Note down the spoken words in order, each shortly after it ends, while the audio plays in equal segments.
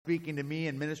speaking to me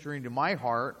and ministering to my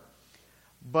heart.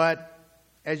 But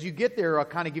as you get there, I'll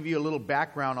kind of give you a little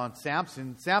background on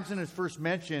Samson. Samson is first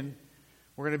mentioned.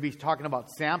 We're going to be talking about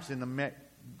Samson, the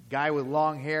guy with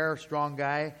long hair, strong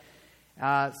guy.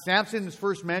 Samson is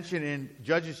first mentioned in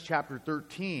Judges chapter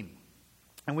 13.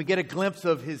 And we get a glimpse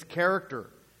of his character.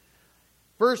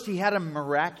 First, he had a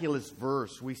miraculous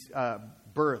birth.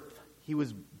 He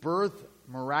was birthed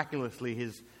miraculously.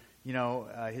 His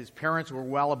parents were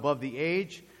well above the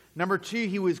age. Number two,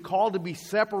 he was called to be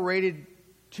separated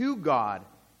to God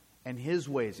and His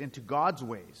ways, and to God's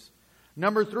ways.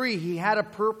 Number three, he had a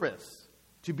purpose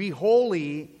to be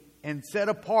holy and set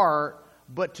apart,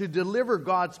 but to deliver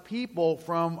God's people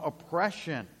from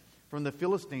oppression from the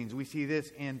Philistines. We see this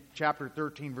in chapter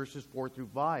 13, verses 4 through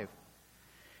 5.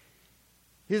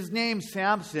 His name,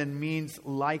 Samson, means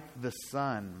like the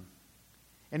sun.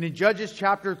 And in Judges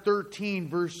chapter 13,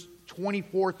 verse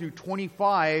 24 through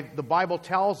 25, the Bible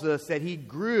tells us that he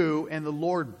grew and the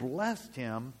Lord blessed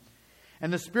him.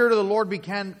 And the Spirit of the Lord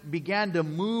began to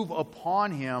move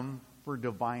upon him for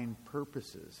divine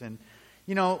purposes. And,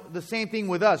 the same thing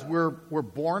with us. We're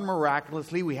born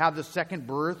miraculously. We have the second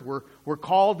birth. We're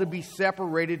called to be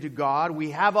separated to God.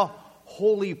 We have a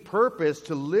holy purpose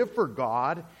to live for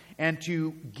God and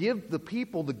to give the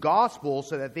people the gospel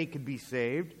so that they can be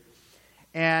saved.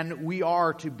 And we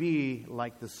are to be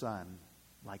like the Son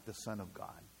of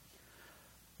God.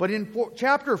 But in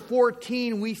chapter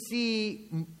 14, we see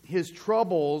his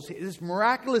troubles, this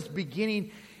miraculous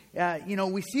beginning.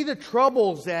 We see the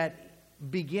troubles that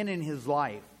begin in his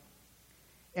life.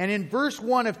 And in verse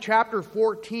 1 of chapter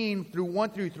 14 through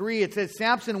 1 through 3, it says,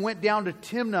 Samson went down to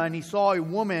Timnah, and he saw a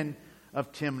woman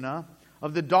of Timnah,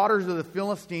 of the daughters of the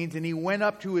Philistines, and he went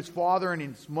up to his father and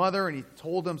his mother, and he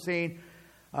told them, saying,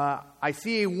 I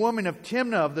see a woman of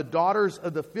Timnah, of the daughters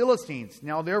of the Philistines.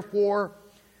 Now therefore,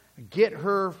 get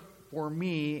her for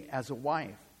me as a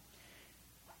wife.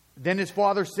 Then his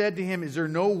father said to him, Is there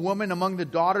no woman among the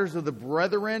daughters of the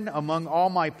brethren, among all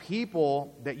my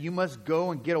people, that you must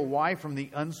go and get a wife from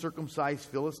the uncircumcised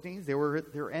Philistines? They were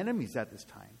their enemies at this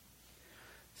time.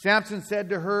 Samson said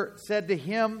to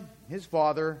him, his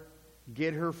father,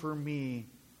 Get her for me,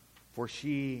 for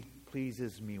she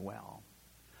pleases me well.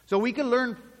 So we can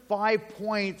learn 4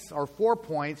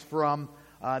 points from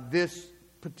this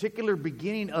particular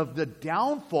beginning of the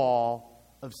downfall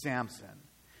of Samson.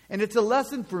 And it's a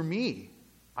lesson for me.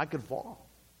 I could fall.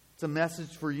 It's a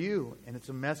message for you, and it's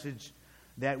a message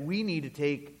that we need to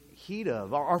take heed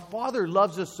of. Our Father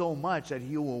loves us so much that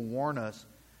He will warn us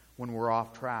when we're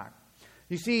off track.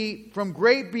 You see, from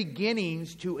great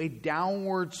beginnings to a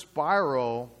downward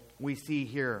spiral, we see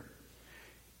here.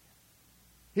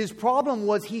 His problem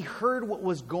was he heard what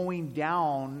was going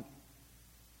down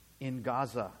in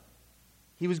Gaza.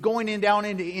 He was going down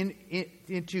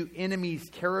into enemy's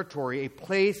territory, a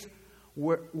place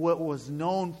where what was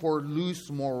known for loose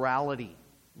morality.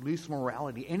 Loose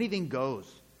morality. Anything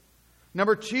goes.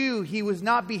 Number two, he was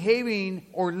not behaving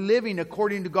or living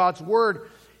according to God's word.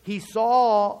 He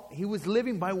was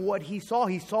living by what he saw.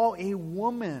 He saw a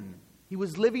woman. He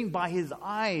was living by his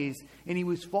eyes, and he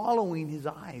was following his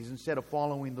eyes instead of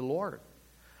following the Lord.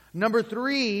 Number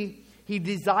three, he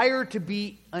desired to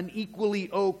be unequally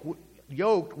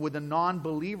yoked with a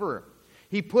non-believer.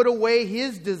 He put away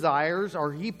his desires,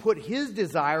 or he put his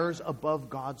desires above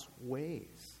God's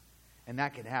ways. And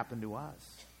that can happen to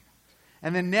us.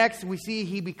 And then next, we see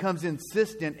he becomes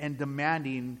insistent and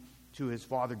demanding to his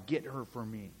father, Get her for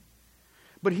me.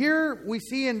 But here we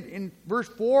see in verse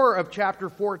 4 of chapter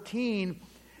 14,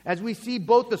 as we see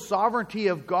both the sovereignty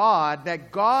of God,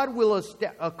 that God will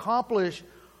accomplish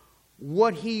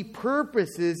what He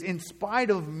purposes in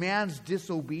spite of man's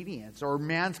disobedience or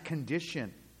man's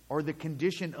condition or the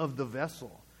condition of the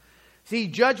vessel. See,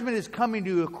 judgment is coming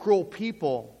to a cruel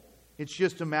people. It's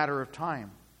just a matter of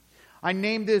time. I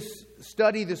named this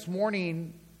study this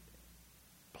morning,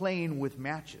 Playing with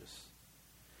Matches.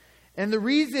 And the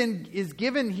reason is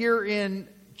given here in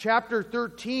chapter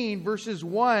 13, verses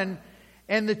 1.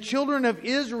 And the children of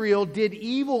Israel did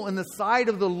evil in the sight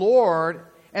of the Lord,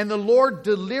 and the Lord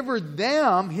delivered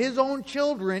them, His own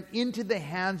children, into the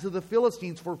hands of the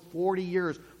Philistines for 40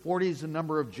 years. 40 is the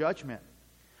number of judgment.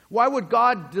 Why would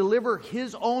God deliver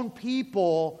His own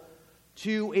people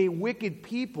to a wicked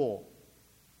people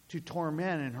to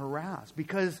torment and harass?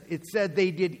 Because it said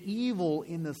they did evil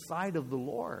in the sight of the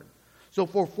Lord. So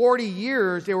for 40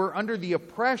 years, they were under the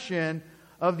oppression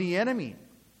of the enemy.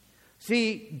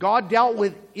 See, God dealt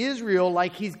with Israel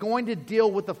like He's going to deal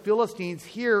with the Philistines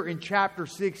here in chapter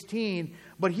 16.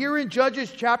 But here in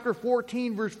Judges chapter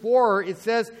 14, verse 4, it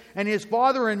says, "And his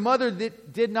father and mother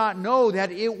did not know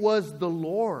that it was the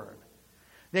Lord,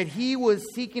 that He was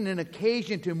seeking an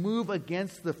occasion to move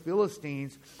against the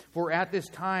Philistines, for at this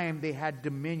time they had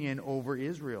dominion over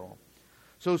Israel."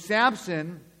 So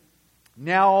Samson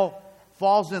now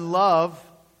falls in love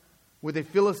with a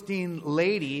Philistine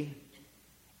lady,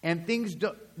 and things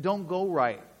don't go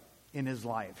right in his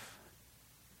life.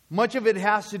 Much of it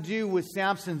has to do with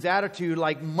Samson's attitude,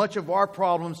 like much of our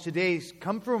problems today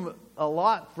come from a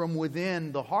lot from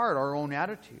within the heart, our own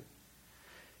attitude.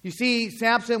 You see,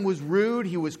 Samson was rude,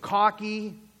 he was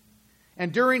cocky,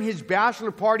 and during his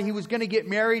bachelor party, he was going to get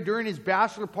married. During his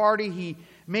bachelor party, he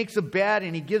makes a bet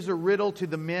and he gives a riddle to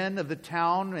the men of the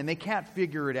town, and they can't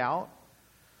figure it out.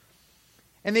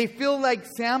 And they feel like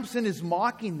Samson is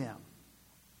mocking them.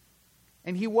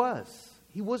 And he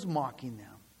was mocking them.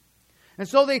 And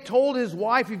so they told his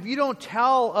wife, "If you don't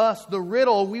tell us the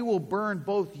riddle, we will burn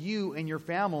both you and your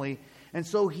family." And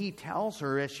so he tells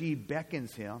her as she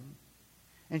beckons him.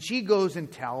 And she goes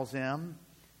and tells him.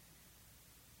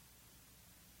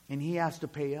 And he has to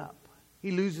pay up. He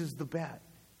loses the bet.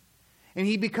 And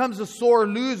he becomes a sore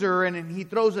loser, and he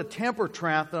throws a temper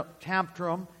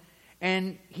tantrum,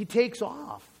 and he takes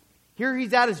off. Here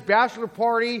he's at his bachelor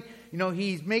party.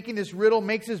 He's making this riddle,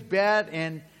 makes his bet,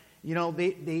 and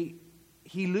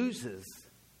he loses.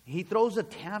 He throws a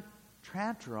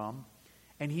tantrum,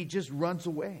 and he just runs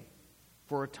away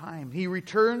for a time. He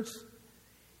returns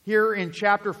here in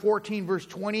chapter 14, verse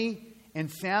 20, and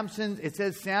it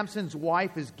says Samson's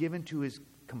wife is given to his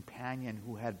companion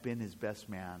who had been his best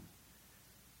man.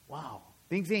 Wow,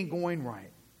 things ain't going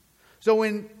right. So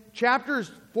in chapters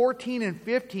 14 and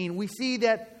 15, we see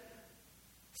that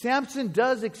Samson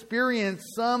does experience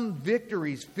some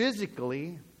victories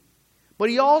physically, but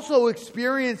he also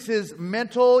experiences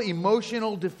mental,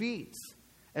 emotional defeats.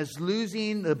 As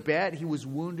losing the bet, he was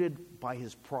wounded by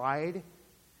his pride.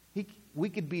 We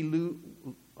could be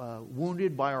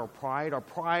wounded by our pride. Our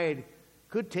pride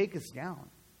could take us down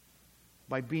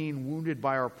by being wounded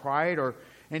by our pride.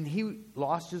 And he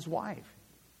lost his wife.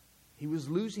 He was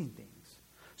losing things.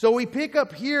 So we pick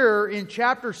up here in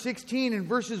chapter 16 in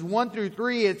verses 1 through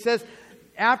 3. It says,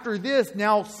 "After this,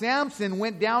 now Samson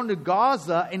went down to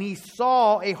Gaza, and he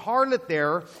saw a harlot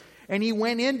there, and he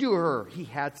went into her." He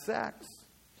had sex.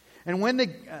 And when the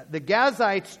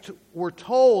Gazites were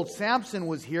told Samson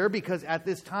was here, because at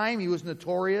this time he was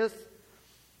notorious,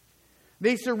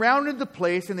 they surrounded the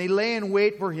place, and they lay in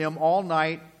wait for him all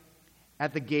night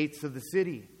at the gates of the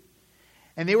city.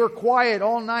 And they were quiet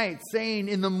all night, saying,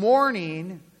 "In the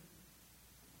morning,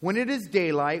 when it is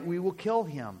daylight, we will kill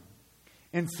him."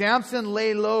 And Samson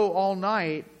lay low all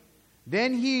night.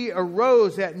 Then he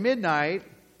arose at midnight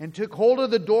and took hold of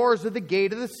the doors of the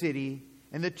gate of the city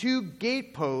and the 2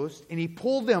 gateposts, and he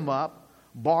pulled them up,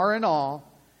 bar and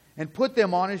all, and put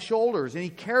them on his shoulders. And he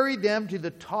carried them to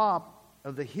the top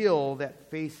of the hill that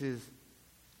faces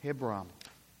Hebron.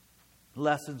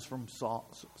 Lessons from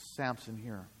Samson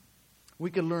here. We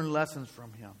can learn lessons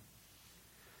from him.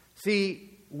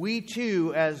 See, we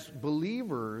too, as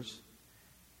believers,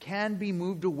 can be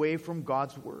moved away from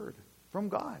God's Word, from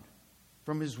God,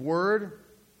 from His Word,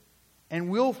 and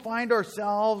we'll find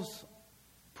ourselves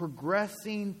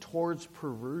progressing towards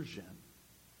perversion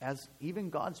as even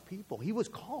God's people. He was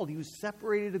called, he was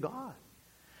separated to God.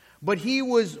 But he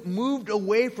was moved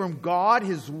away from God,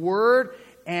 His Word,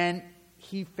 and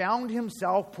he found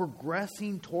himself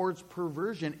progressing towards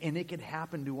perversion, and it could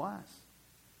happen to us.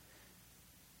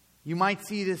 You might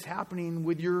see this happening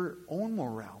with your own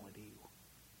morality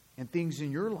and things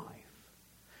in your life.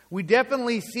 We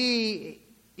definitely see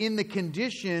in the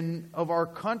condition of our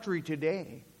country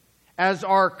today, as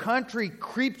our country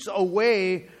creeps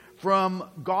away from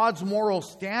God's moral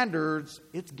standards,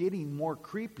 it's getting more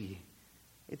creepy.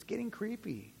 It's getting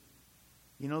creepy.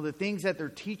 The things that they're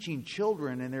teaching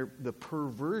children and the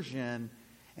perversion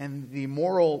and the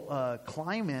moral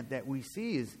climate that we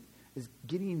see is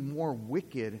getting more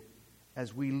wicked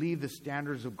as we leave the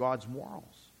standards of God's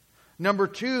morals. Number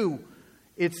 2,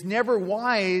 it's never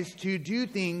wise to do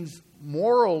things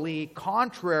morally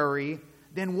contrary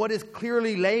than what is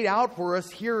clearly laid out for us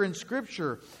here in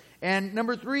Scripture. And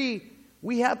number 3,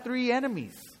 we have 3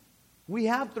 enemies. We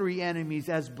have 3 enemies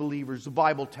as believers, the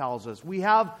Bible tells us. We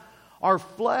have our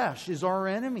flesh is our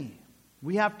enemy.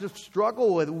 We have to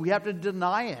struggle with it. We have to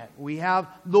deny it. We have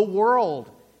the world,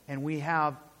 and we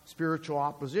have spiritual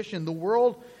opposition. The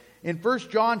world, in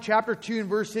 1 John chapter 2 and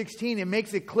verse 16, it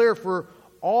makes it clear, for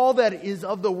all that is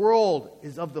of the world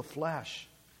is of the flesh.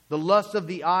 The lust of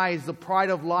the eyes, the pride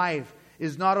of life,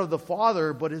 is not of the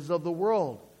Father, but is of the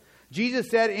world. Jesus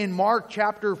said in Mark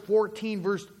chapter 14,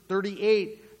 verse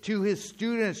 38, to His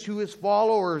students, to His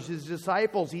followers, His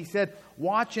disciples, He said,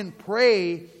 watch and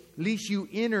pray, lest you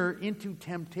enter into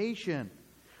temptation.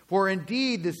 For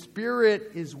indeed the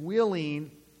spirit is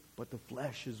willing, but the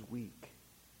flesh is weak.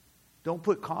 Don't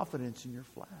put confidence in your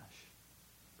flesh,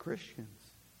 Christians.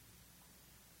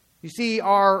 You see,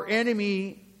 our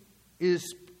enemy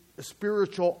is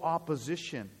spiritual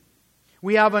opposition.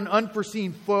 We have an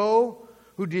unforeseen foe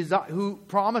who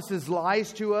promises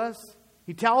lies to us.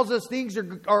 He tells us things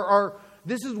are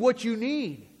this is what you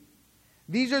need.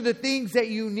 These are the things that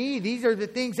you need. These are the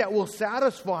things that will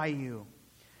satisfy you.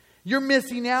 You're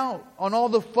missing out on all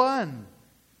the fun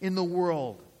in the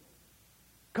world.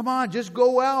 Come on, just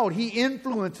go out. He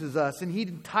influences us and He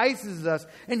entices us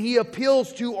and He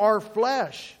appeals to our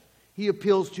flesh. He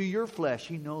appeals to your flesh.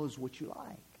 He knows what you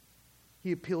like.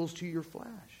 He appeals to your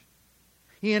flesh.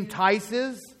 He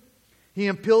entices, He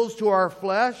appeals to our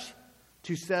flesh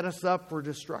to set us up for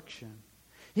destruction.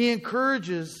 He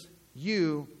encourages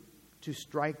you to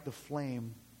strike the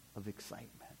flame of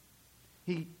excitement.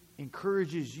 He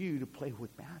encourages you to play with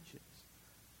matches.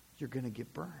 You're going to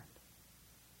get burned.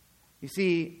 You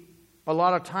see, a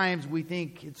lot of times we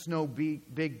think it's no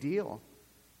big deal.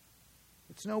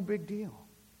 It's no big deal.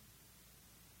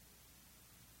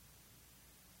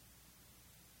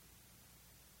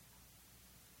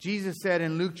 Jesus said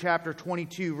in Luke chapter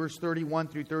 22, verse 31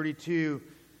 through 32,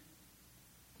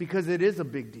 because it is a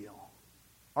big deal.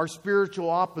 Our spiritual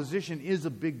opposition is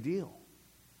a big deal.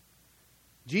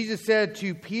 Jesus said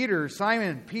to Peter,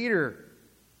 Simon, Peter,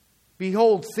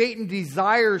 behold, Satan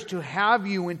desires to have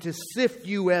you and to sift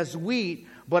you as wheat,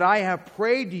 but I have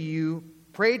prayed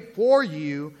for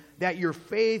you that your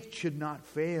faith should not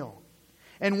fail.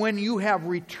 And when you have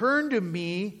returned to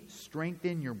me,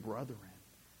 strengthen your brethren.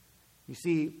 You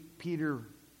see, Peter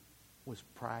was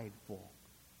prideful.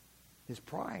 His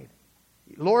pride.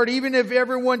 Lord, even if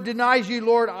everyone denies you,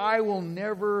 Lord, I will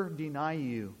never deny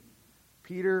you.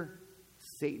 Peter,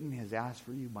 Satan has asked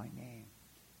for you by name.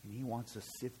 And he wants to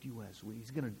sift you as wheat.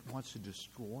 He wants to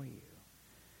destroy you.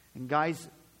 And guys,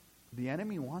 the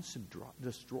enemy wants to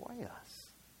destroy us.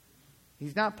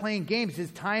 He's not playing games.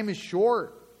 His time is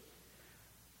short.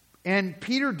 And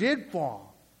Peter did fall.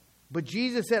 But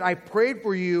Jesus said, I prayed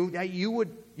for you that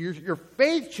your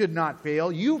faith should not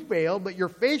fail. You failed, but your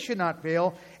faith should not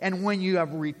fail. And when you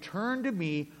have returned to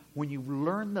me, when you've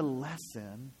learned the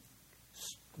lesson,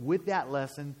 with that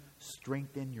lesson,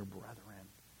 strengthen your brethren.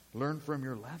 Learn from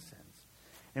your lessons.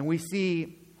 And we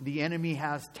see the enemy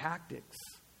has tactics.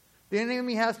 The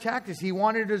enemy has tactics. He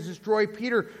wanted to destroy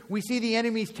Peter. We see the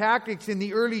enemy's tactics in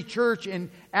the early church in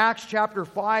Acts chapter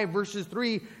 5, verses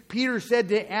 3. Peter said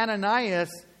to Ananias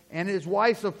and his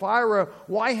wife Sapphira,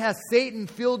 why has Satan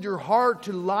filled your heart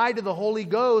to lie to the Holy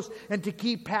Ghost and to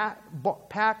keep back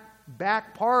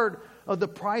part of the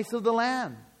price of the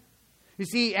land? You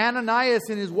see, Ananias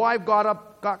and his wife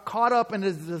got caught up in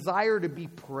his desire to be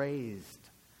praised.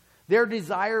 Their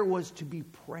desire was to be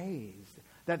praised.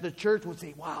 That the church would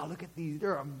say, wow, look at these.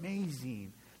 They're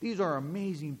amazing. These are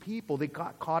amazing people. They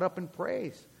got caught up in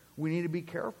praise. We need to be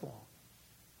careful.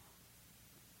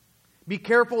 Be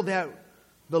careful that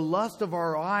the lust of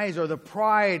our eyes or the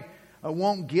pride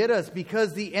won't get us,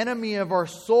 because the enemy of our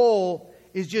soul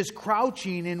is just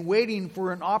crouching and waiting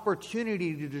for an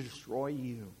opportunity to destroy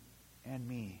you and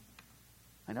me.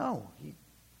 I know. He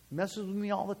messes with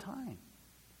me all the time.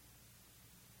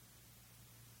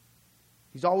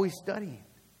 He's always studying.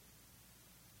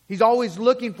 He's always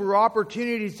looking for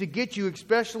opportunities to get you,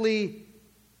 especially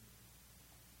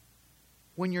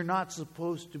when you're not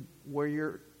supposed to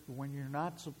when you're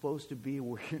not supposed to be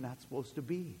where you're not supposed to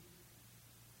be.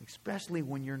 Especially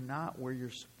when you're not where you're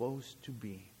supposed to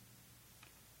be.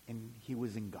 And he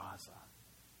was in Gaza.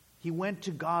 He went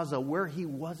to Gaza where he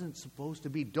wasn't supposed to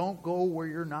be. Don't go where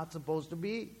you're not supposed to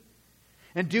be.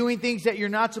 And doing things that you're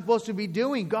not supposed to be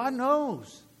doing. God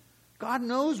knows. God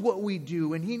knows what we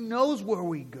do, and He knows where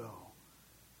we go.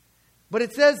 But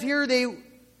it says here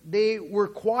they were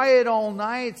quiet all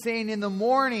night, saying, in the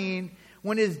morning,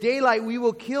 when it is daylight, we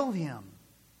will kill him.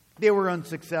 They were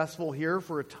unsuccessful here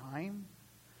for a time.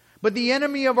 But the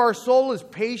enemy of our soul is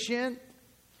patient.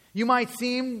 You might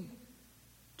seem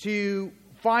to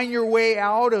find your way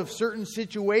out of certain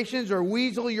situations or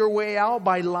weasel your way out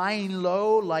by lying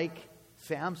low like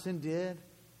Samson did.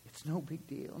 It's no big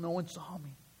deal. No one saw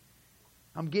me.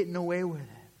 I'm getting away with it.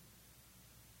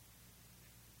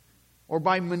 Or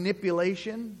by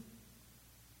manipulation.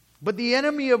 But the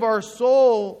enemy of our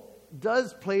soul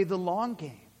does play the long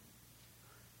game.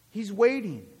 He's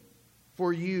waiting.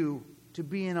 for you to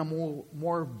be in a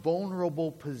more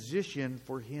vulnerable position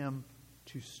for him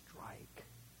to strike.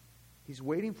 He's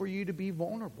waiting for you to be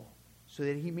vulnerable so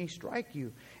that he may strike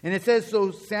you. And it says,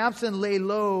 so Samson lay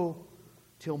low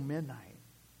till midnight.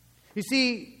 You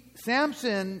see,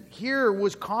 Samson here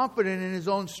was confident in his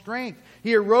own strength.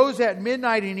 He arose at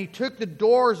midnight and he took the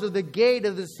doors of the gate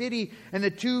of the city and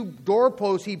the two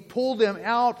doorposts. He pulled them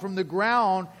out from the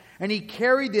ground and he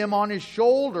carried them on his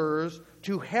shoulders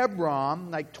to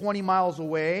Hebron, like 20 miles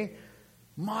away,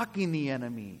 mocking the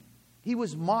enemy. He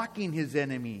was mocking his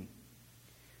enemy.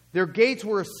 Their gates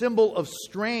were a symbol of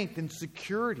strength and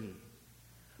security.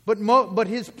 But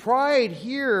his pride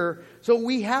here, so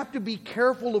we have to be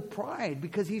careful of pride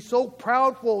because he's so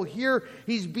proudful here.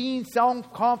 He's being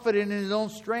self-confident in his own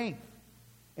strength.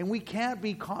 And we can't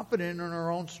be confident in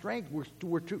our own strength.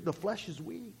 The flesh is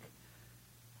weak.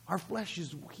 Our flesh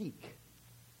is weak.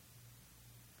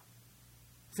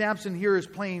 Samson here is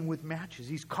playing with matches.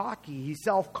 He's cocky. He's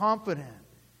self-confident.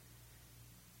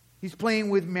 He's playing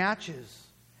with matches.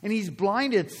 And he's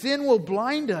blinded. Sin will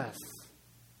blind us.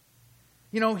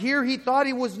 You know, here he thought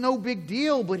he was no big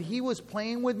deal, but he was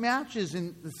playing with matches.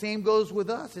 And the same goes with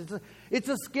us. It's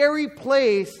a scary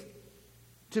place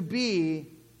to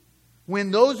be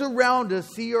when those around us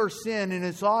see our sin and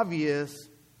it's obvious,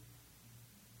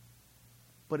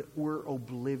 but we're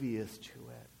oblivious to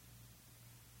it.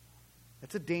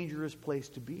 That's a dangerous place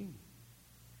to be.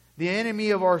 The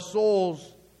enemy of our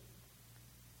souls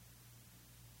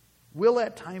will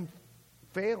at times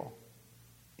fail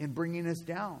in bringing us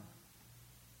down.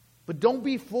 But don't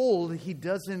be fooled, he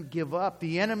doesn't give up.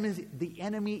 The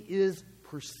enemy is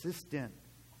persistent.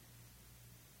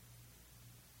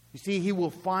 You see, he will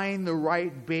find the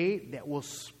right bait that will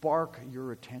spark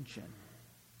your attention.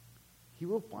 He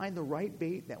will find the right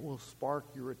bait that will spark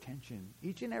your attention.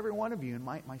 Each and every one of you, and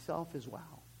myself as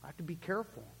well. I have to be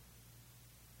careful.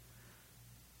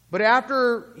 But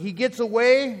after he gets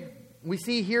away, we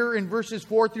see here in verses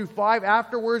 4 through 5,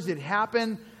 afterwards it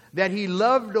happened that he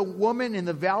loved a woman in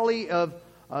the valley of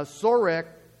Sorek,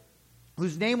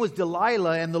 whose name was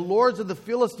Delilah, and the lords of the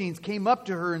Philistines came up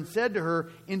to her and said to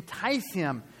her, entice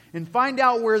him and find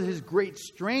out where his great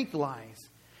strength lies,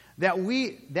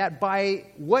 that by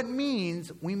what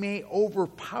means we may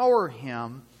overpower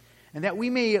him, and that we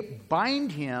may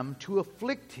bind him to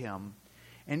afflict him,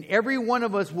 and every one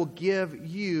of us will give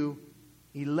you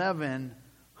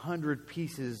 1,100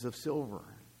 pieces of silver.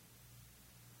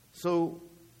 So,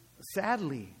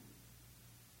 sadly,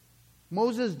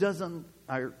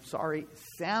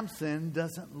 Samson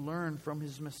doesn't learn from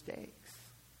his mistakes.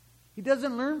 He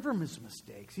doesn't learn from his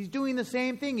mistakes. He's doing the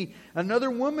same thing. Another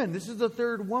woman. This is the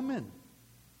third woman.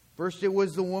 First it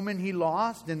was the woman he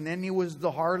lost, and then he was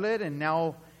the harlot, and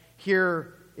now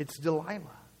here it's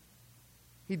Delilah.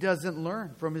 He doesn't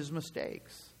learn from his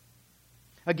mistakes.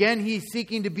 Again, he's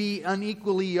seeking to be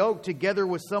unequally yoked together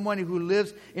with someone who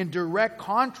lives in direct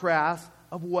contrast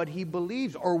of what he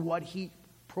believes or what he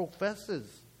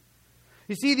professes.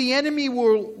 You see, the enemy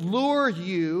will lure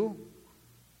you,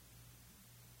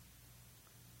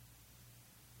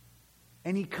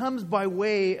 and he comes by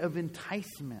way of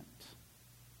enticement.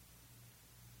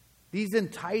 These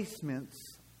enticements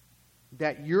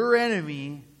that your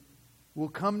enemy will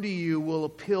come to you will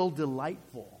appeal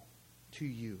delightful to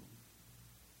you.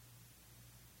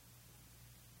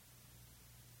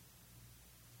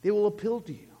 They will appeal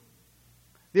to you.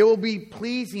 They will be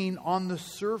pleasing on the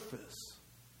surface.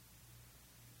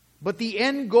 But the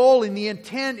end goal and the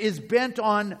intent is bent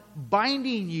on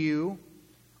binding you,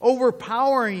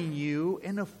 overpowering you,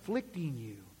 and afflicting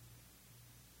you.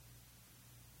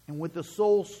 And with the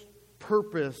sole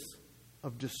purpose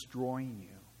of destroying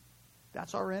you.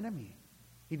 That's our enemy.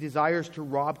 He desires to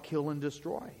rob, kill, and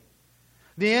destroy.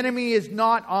 The enemy is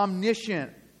not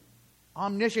omniscient.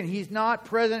 He's not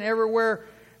present everywhere.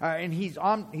 And he's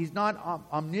not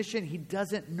omniscient. He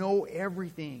doesn't know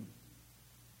everything.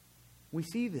 We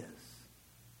see this.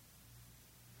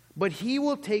 But he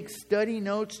will take study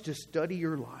notes to study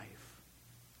your life.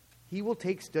 He will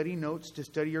take study notes to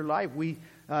study your life.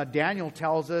 Daniel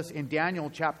tells us in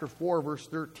Daniel chapter 4, verse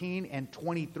 13 and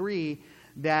 23,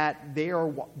 that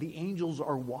the angels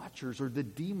are watchers, or the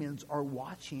demons are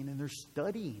watching, and they're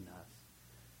studying us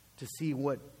to see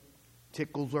what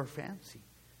tickles our fancy,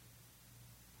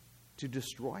 to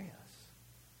destroy us.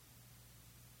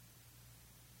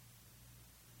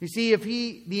 You see, if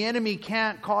the enemy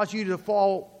can't cause you to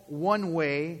fall one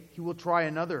way, he will try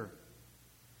another.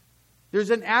 There's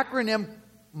an acronym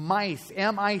MICE,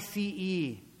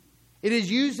 M-I-C-E. It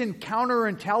is used in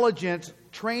counterintelligence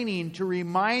training to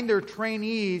remind their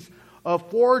trainees of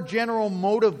 4 general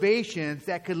motivations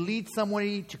that could lead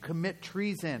somebody to commit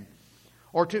treason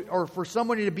or for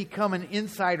somebody to become an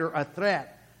insider, a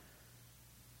threat.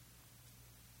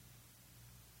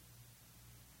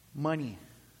 Money.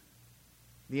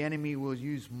 The enemy will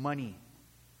use money.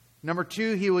 Number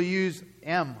 2, he will use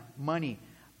M, money.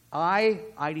 I,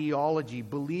 ideology,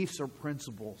 beliefs or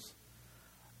principles.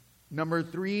 Number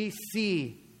 3,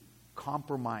 C,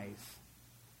 compromise.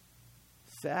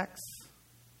 Sex,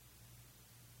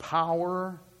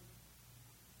 power,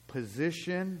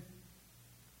 position,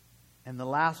 and the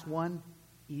last one,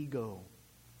 ego,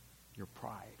 your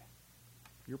pride.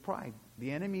 Your pride.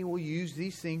 The enemy will use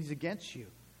these things against you.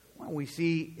 Well, we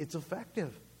see it's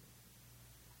effective.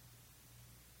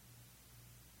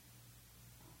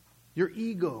 Your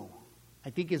ego,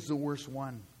 I think, is the worst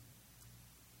one.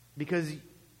 Because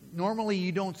normally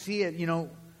you don't see it. You know,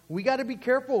 we got to be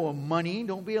careful of money.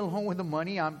 Don't be alone with the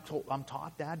money. I'm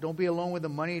taught that. Don't be alone with the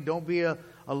money. Don't be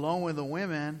alone with the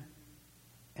women.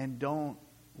 And don't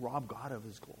rob God of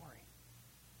His glory.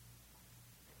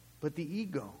 But the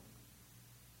ego.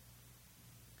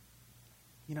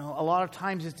 You know, a lot of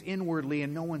times it's inwardly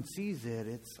and no one sees it.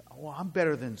 It's, well, I'm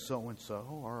better than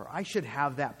so-and-so. Or I should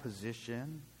have that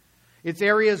position. It's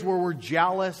areas where we're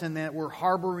jealous and that we're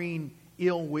harboring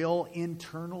ill will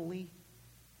internally.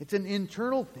 It's an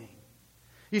internal thing.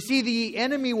 You see, the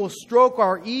enemy will stroke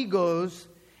our egos,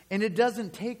 and it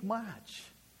doesn't take much.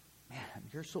 Man,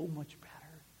 you're so much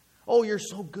better. Oh, you're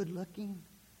so good looking.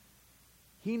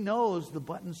 He knows the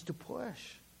buttons to push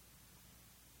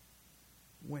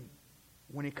when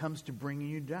it comes to bringing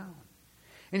you down.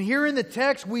 And here in the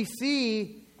text, we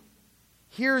see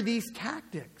here these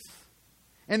tactics.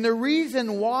 And the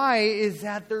reason why is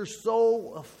that they're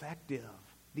so effective.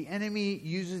 The enemy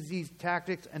uses these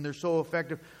tactics and they're so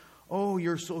effective. Oh,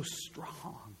 you're so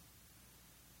strong.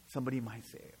 Somebody might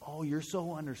say, oh, you're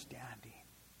so understanding.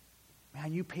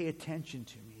 Man, you pay attention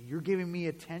to me. You're giving me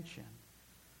attention.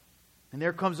 And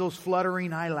there comes those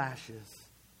fluttering eyelashes.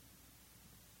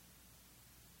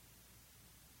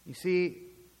 You see,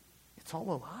 it's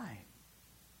all a lie.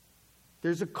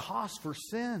 There's a cost for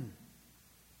sin.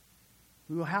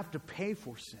 We will have to pay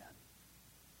for sin.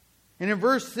 And in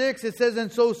verse 6 it says,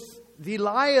 and so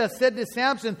Delilah said to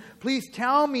Samson, please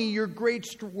tell me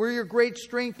where your great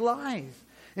strength lies,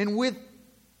 and with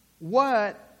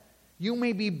what you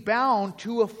may be bound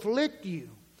to afflict you.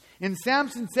 And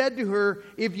Samson said to her,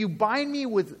 if you bind me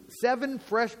with 7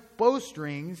 fresh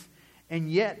bowstrings and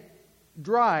yet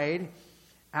dried,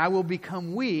 I will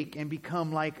become weak and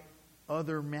become like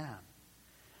other men.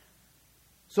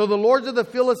 So the lords of the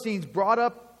Philistines brought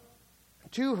up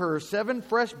to her 7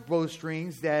 fresh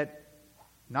bowstrings that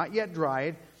not yet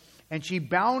dried, and she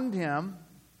bound him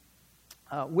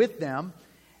with them.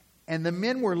 And the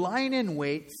men were lying in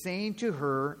wait, staying with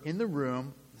her in the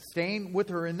room,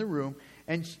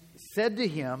 and she said to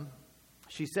him,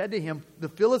 the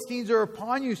Philistines are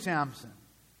upon you, Samson.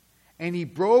 And he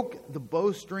broke the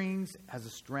bowstrings as a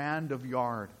strand of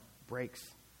yard breaks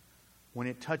when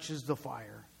it touches the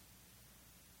fire.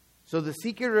 So the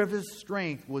secret of his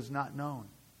strength was not known.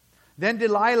 Then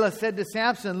Delilah said to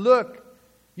Samson, look,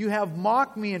 you have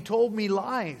mocked me and told me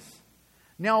lies.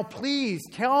 Now please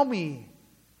tell me,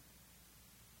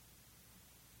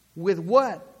 with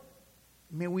what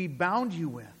may we bound you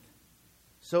with?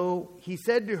 So he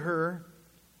said to her,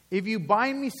 if you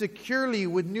bind me securely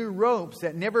with new ropes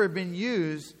that never have been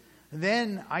used,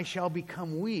 then I shall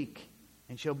become weak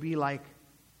and shall be like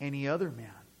any other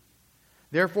man.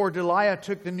 Therefore Delilah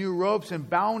took the new ropes and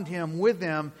bound him with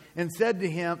them and said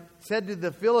to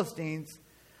the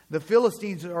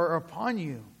Philistines are upon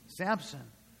you, Samson.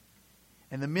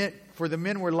 And the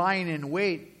men were lying in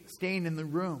wait, staying in the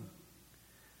room.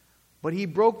 But he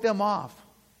broke them off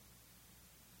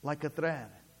like a thread.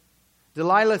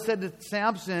 Delilah said to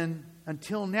Samson,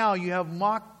 until now you have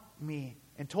mocked me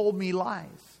and told me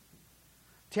lies.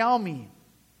 Tell me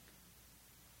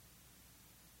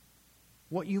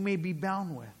what you may be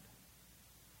bound with.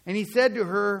 And he said to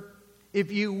her,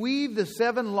 if you weave the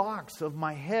 7 locks of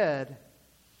my head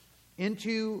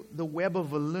into the web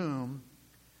of a loom.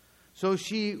 So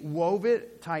she wove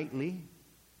it tightly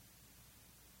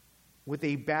with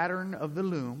a pattern of the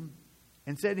loom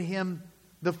and said to him,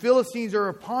 the Philistines are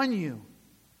upon you.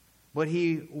 But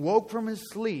he woke from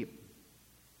his sleep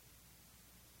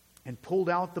and pulled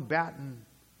out the batten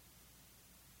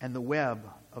and the web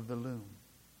of the loom.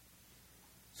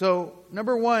 So,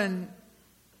 number 1,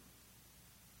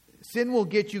 sin will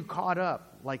get you caught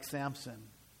up like Samson.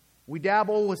 We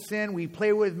dabble with sin. We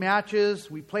play with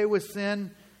matches. We play with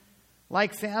sin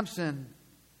like Samson.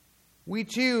 We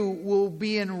too will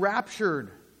be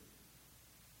enraptured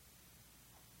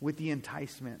with the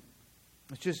enticement.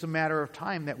 It's just a matter of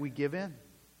time that we give in.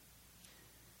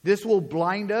 This will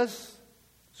blind us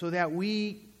so that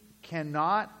we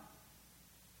cannot,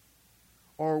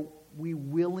 or we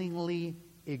willingly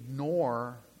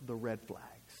ignore the red flags.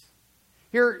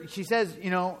 Here she says,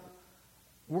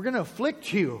 we're going to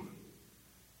afflict you.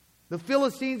 The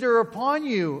Philistines are upon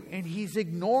you. And he's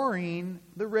ignoring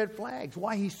the red flags.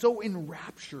 Why? He's so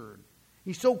enraptured.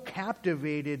 He's so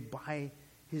captivated by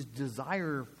his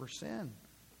desire for sin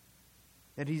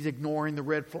that he's ignoring the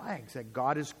red flags that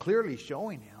God is clearly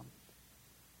showing him.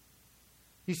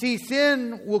 You see,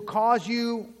 sin will cause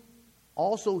you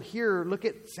also here, look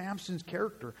at Samson's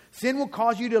character. Sin will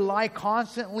cause you to lie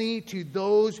constantly to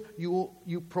those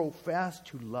you profess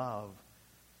to love.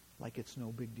 Like it's no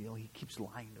big deal. He keeps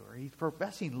lying to her. He's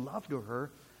professing love to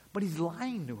her, but he's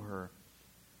lying to her.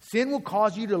 Sin will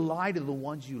cause you to lie to the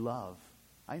ones you love.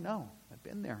 I know. I've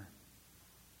been there.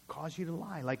 Cause you to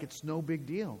lie like it's no big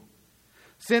deal.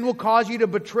 Sin will cause you to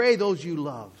betray those you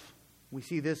love. We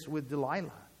see this with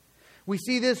Delilah. We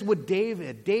see this with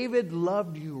David. David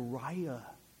loved Uriah,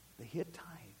 the Hittite.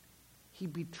 He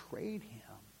betrayed him.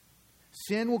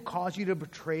 Sin will cause you to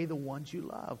betray the ones you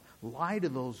love. Lie to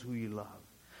those who you love.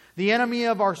 The enemy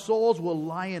of our souls will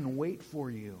lie in wait for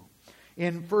you.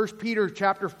 In 1 Peter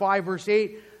chapter 5, verse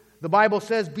 8, the Bible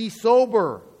says, be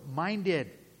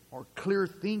sober-minded or clear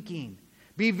thinking.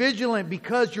 Be vigilant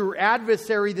because your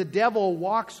adversary, the devil,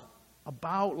 walks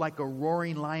about like a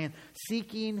roaring lion,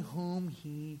 seeking whom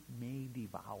he may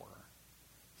devour.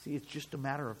 See, it's just a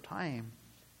matter of time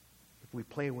if we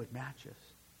play with matches.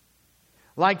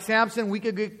 Like Samson, we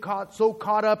could get so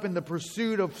caught up in the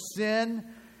pursuit of sin.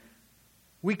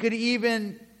 We could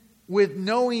even, with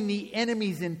knowing the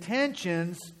enemy's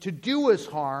intentions to do us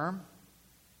harm,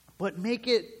 but make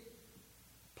it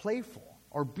playful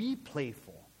or be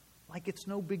playful, like it's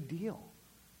no big deal.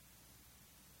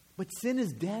 But sin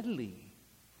is deadly.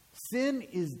 Sin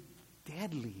is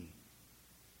deadly.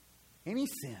 Any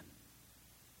sin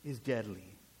is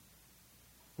deadly.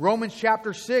 Romans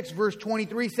chapter 6 verse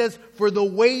 23 says, for the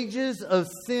wages of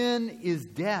sin is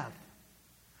death.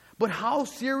 But how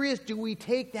serious do we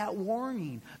take that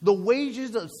warning? The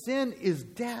wages of sin is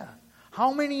death.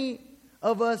 How many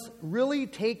of us really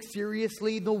take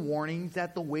seriously the warnings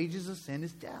that the wages of sin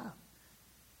is death?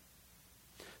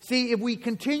 See, if we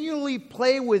continually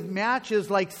play with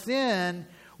matches like sin,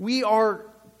 we are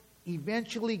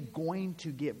eventually going to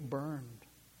get burned.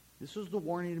 This was the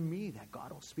warning to me that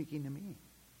God was speaking to me.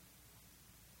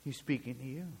 He's speaking to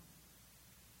you.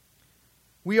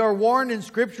 We are warned in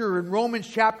Scripture in Romans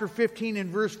chapter 15 and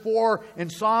verse 4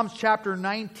 and Psalms chapter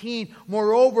 19.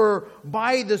 Moreover,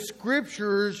 by the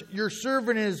Scriptures your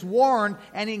servant is warned,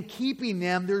 and in keeping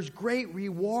them there's great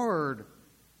reward.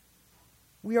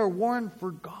 We are warned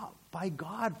by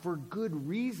God for good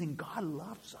reason. God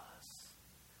loves us.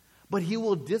 But He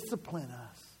will discipline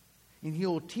us. And He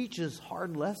will teach us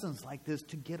hard lessons like this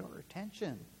to get our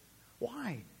attention.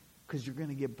 Why? Because you're going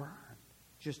to get burned.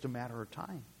 Just a matter of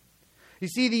time. You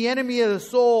see, the enemy of the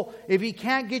soul, if he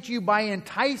can't get you by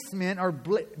enticement or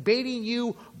baiting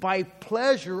you by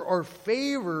pleasure or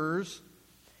favors,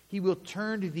 he will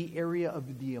turn to the area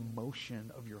of the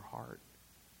emotion of your heart.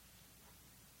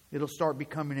 It'll start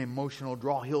becoming an emotional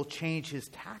draw. He'll change his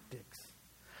tactics.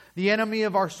 The enemy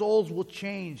of our souls will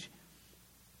change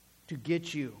to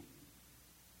get you.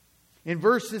 In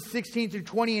verses 16 through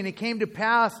 20, and it came to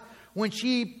pass when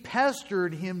she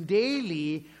pestered him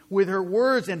daily with her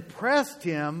words and pressed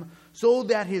him so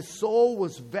that his soul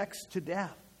was vexed to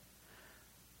death,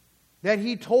 that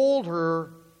he told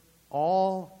her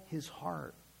all his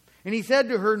heart. And he said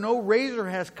to her, no razor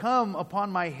has come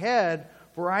upon my head,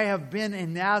 for I have been a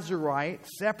Nazirite,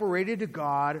 separated to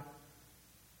God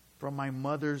from my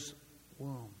mother's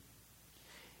womb.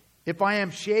 If I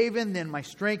am shaven, then my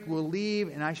strength will leave,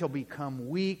 and I shall become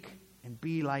weak and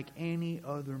be like any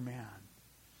other man.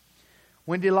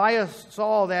 When Delilah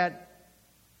saw that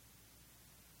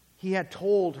he had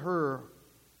told her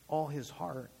all his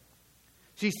heart,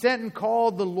 she sent and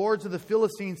called the lords of the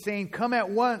Philistines, saying, come at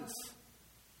once,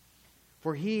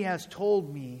 for he has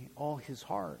told me all his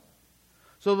heart.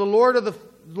 So the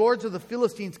lords of the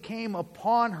Philistines came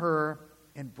upon her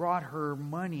and brought her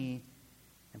money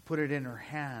and put it in her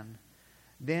hand.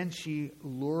 Then she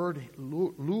lured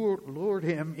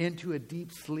him into a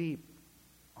deep sleep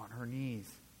on her knees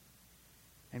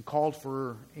and called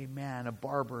for a man, a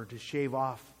barber, to shave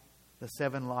off the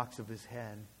 7 locks of his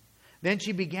head. Then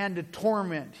she began to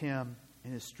torment him,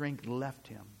 and his strength left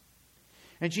him.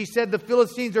 And she said, the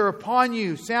Philistines are upon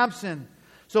you, Samson.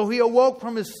 So he awoke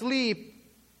from his sleep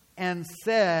and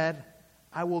said,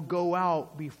 I will go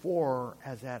out before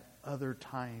as at other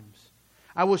times.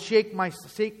 I will shake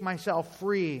myself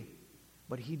free.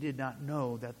 But he did not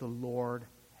know that the Lord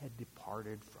had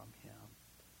departed from him.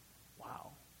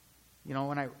 Wow. You know,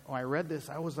 when I read this,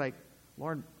 I was like,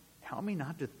 Lord, help me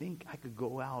not to think I could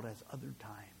go out as other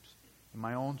times in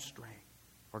my own strength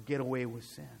or get away with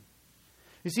sin.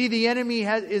 You see, the enemy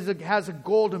has a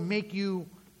goal to make you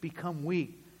become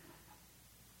weak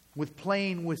with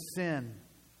playing with sin.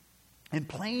 And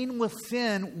playing with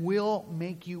sin will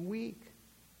make you weak.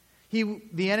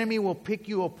 The enemy will pick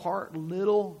you apart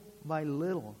little by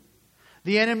little.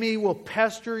 The enemy will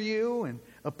pester you and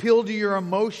appeal to your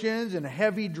emotions in a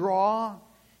heavy draw.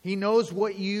 He knows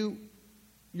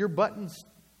your buttons.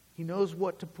 He knows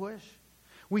what to push.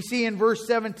 We see in verse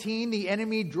 17, the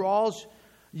enemy draws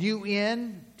you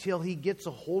in till he gets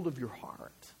a hold of your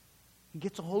heart. He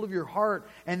gets a hold of your heart,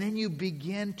 and then you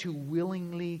begin to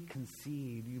willingly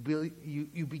concede.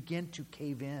 You begin to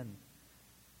cave in.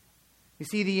 You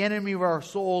see, the enemy of our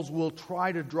souls will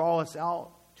try to draw us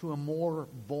out to a more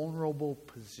vulnerable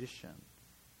position,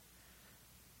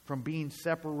 from being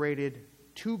separated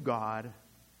to God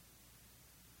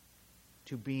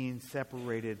to being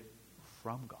separated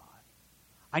from God.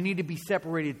 I need to be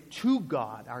separated to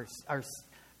God, or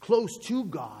close to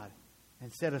God,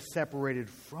 instead of separated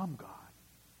from God.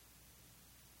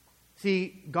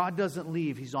 See, God doesn't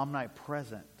leave. He's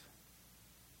omnipresent.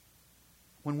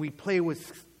 When we play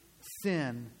with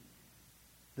sin,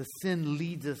 the sin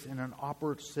leads us in an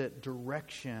opposite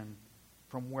direction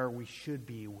from where we should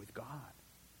be with God.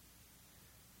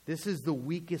 This is the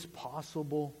weakest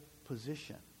possible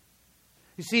position.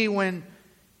 You see, when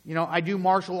I do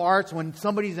martial arts, when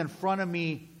somebody's in front of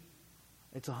me,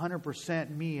 it's 100%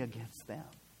 me against them.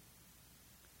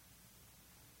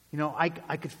 I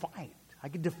could fight. I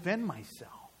could defend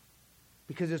myself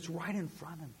because it's right in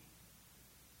front of me.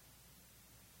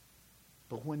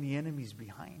 But when the enemy's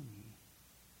behind me,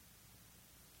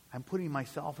 I'm putting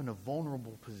myself in a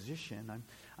vulnerable position.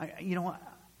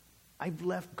 I've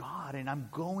left God and I'm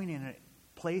going in a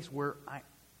place where I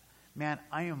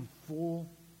am full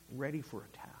ready for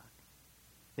attack.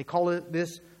 They call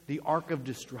this the arc of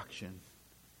destruction.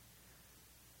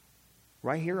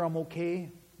 Right here I'm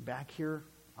okay. Back here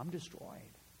I'm destroyed.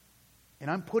 And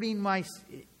I'm putting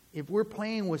if we're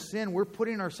playing with sin, we're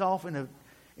putting ourselves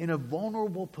in a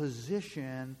vulnerable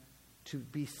position to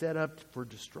be set up for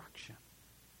destruction.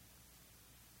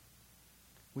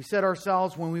 We set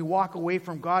ourselves, when we walk away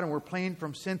from God and we're playing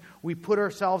from sin, we put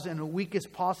ourselves in the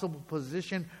weakest possible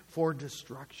position for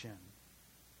destruction.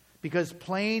 Because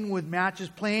playing with matches,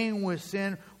 playing with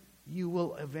sin, you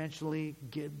will eventually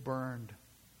get burned.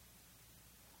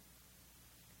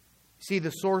 See,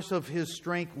 the source of his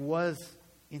strength was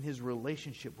in his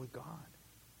relationship with God.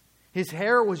 His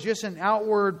hair was just an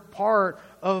outward part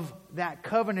of that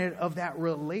covenant, of that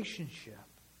relationship.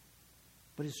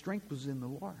 But his strength was in the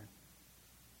Lord.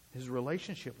 His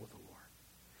relationship with the Lord.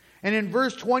 And in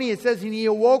verse 20 it says, and he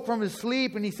awoke from his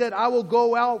sleep and he said, I will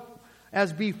go out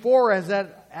as before,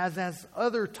 as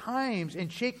other times,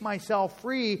 and shake myself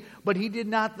free. But he did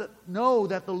not know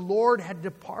that the Lord had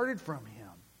departed from him.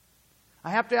 I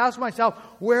have to ask myself,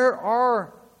 where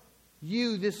are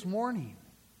you this morning?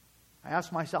 I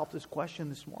asked myself this question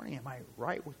this morning. Am I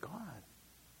right with God?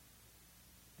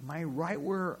 Am I right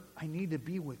where I need to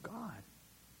be with God?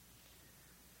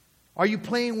 Are you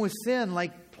playing with sin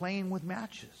like playing with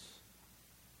matches?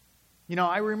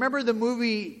 I remember the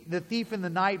movie The Thief in the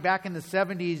Night back in the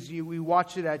 70s. We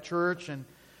watched it at church, and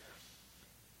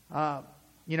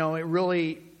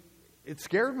it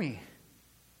scared me.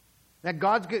 That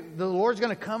the Lord's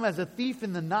going to come as a thief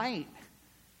in the night,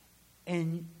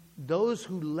 and those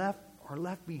who are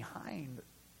left behind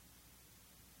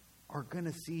are going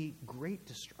to see great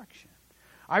destruction.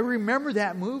 I remember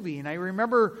that movie, and I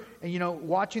remember,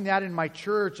 watching that in my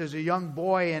church as a young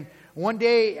boy. And one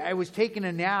day I was taking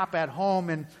a nap at home,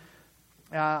 and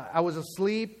I was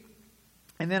asleep,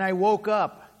 and then I woke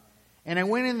up, and I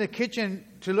went in the kitchen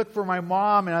to look for my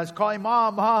mom, and I was calling,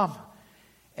 Mom, Mom.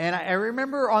 And I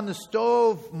remember on the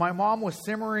stove, my mom was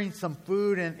simmering some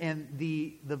food, and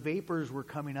the vapors were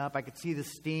coming up. I could see the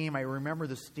steam. I remember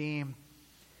the steam.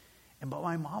 But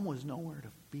my mom was nowhere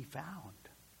to be found.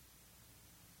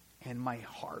 And my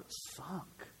heart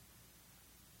sunk.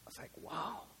 I was like,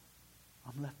 wow,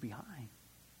 I'm left behind.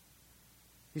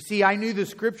 You see, I knew the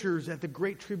scriptures that the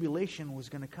great tribulation was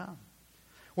going to come.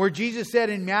 Where Jesus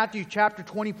said in Matthew chapter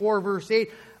 24, verse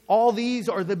 8, all these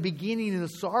are the beginning of the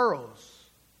sorrows.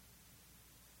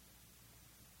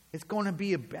 It's going to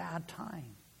be a bad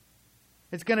time.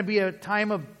 It's going to be a time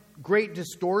of great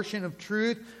distortion of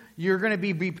truth. You're going to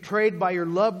be betrayed by your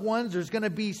loved ones. There's going to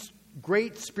be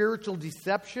great spiritual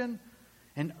deception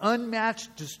and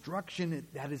unmatched destruction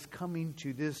that is coming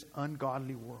to this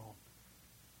ungodly world.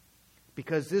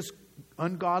 Because this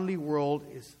ungodly world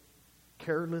is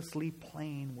carelessly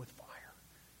playing with fire.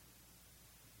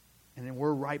 And then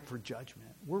we're ripe for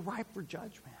judgment. We're ripe for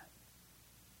judgment.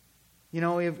 You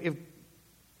know,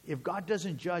 if God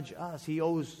doesn't judge us, He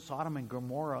owes Sodom and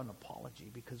Gomorrah an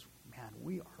apology, because, man,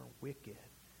 we are wicked.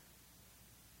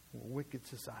 We're a wicked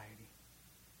society.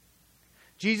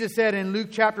 Jesus said in Luke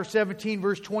chapter 17,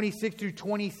 verse 26 through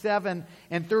 27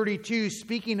 and 32,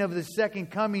 speaking of the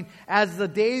second coming, as the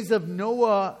days of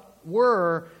Noah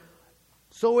were,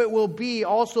 so it will be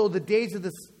also the days of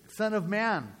the Son of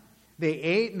Man. They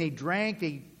ate and they drank,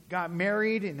 they got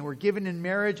married and were given in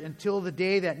marriage until the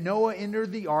day that Noah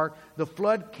entered the ark. The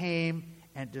flood came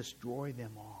and destroyed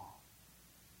them all.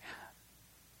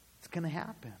 It's going to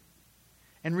happen.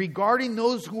 And regarding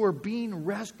those who are being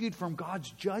rescued from God's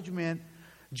judgment,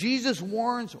 Jesus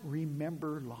warns,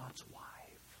 remember Lot's wife.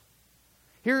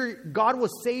 Here, God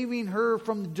was saving her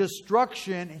from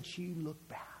destruction, and she looked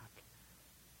back.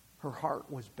 Her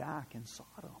heart was back in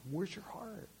Sodom. Where's your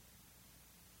heart?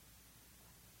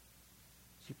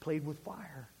 She played with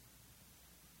fire.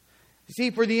 You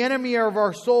see, for the enemy of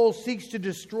our soul seeks to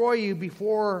destroy you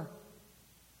before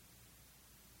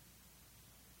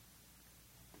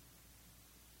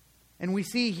and we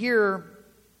see here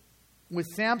with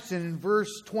Samson in verse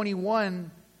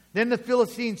 21, then the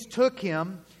Philistines took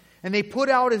him, and they put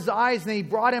out his eyes, and they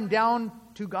brought him down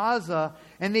to Gaza,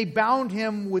 and they bound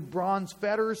him with bronze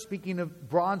fetters, speaking of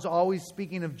bronze, always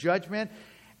speaking of judgment,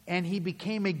 and he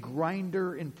became a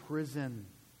grinder in prison.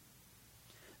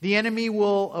 The enemy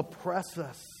will oppress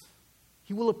us.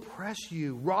 He will oppress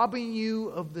you, robbing you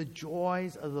of the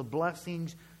joys of the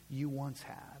blessings you once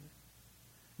had.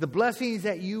 The blessings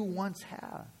that you once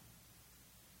had.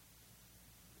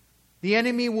 The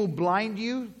enemy will blind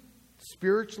you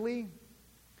spiritually,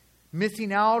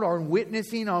 missing out or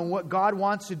witnessing on what God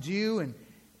wants to do and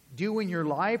do in your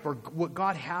life, or what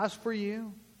God has for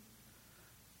you.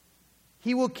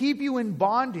 He will keep you in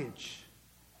bondage,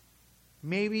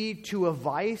 maybe to a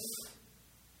vice,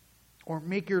 or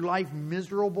make your life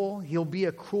miserable. He'll be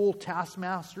a cruel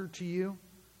taskmaster to you.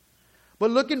 But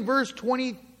look in verse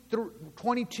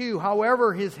 22.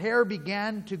 However, his hair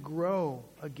began to grow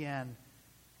again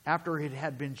after it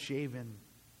had been shaven.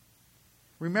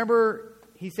 Remember,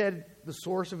 he said the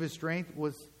source of his strength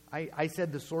was, I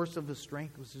said the source of his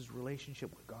strength was his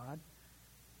relationship with God.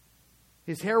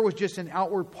 His hair was just an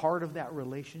outward part of that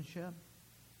relationship.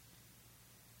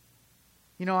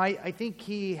 You know, I think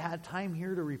he had time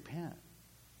here to repent,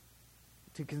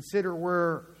 to consider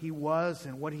where he was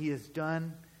and what he has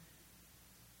done.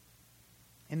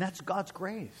 And that's God's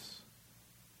grace.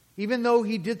 Even though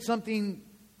he did something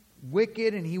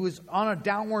wicked and he was on a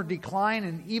downward decline,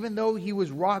 and even though he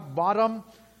was rock bottom,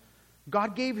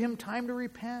 God gave him time to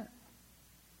repent.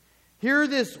 Here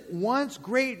this once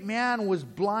great man was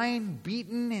blind,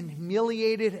 beaten, and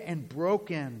humiliated and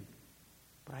broken.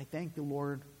 But I thank the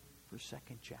Lord for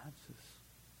second chances,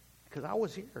 because I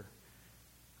was here.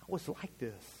 I was like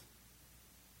this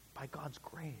by God's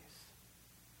grace.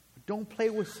 But don't play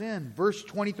with sin. Verse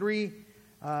 23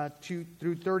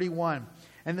 through 31.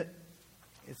 And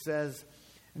it says,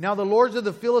 now the lords of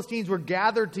the Philistines were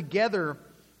gathered together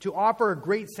to offer a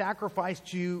great sacrifice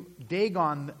to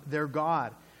Dagon, their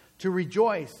god, to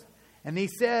rejoice. And they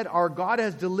said, our God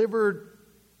has delivered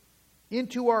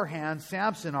into our hands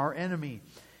Samson, our enemy.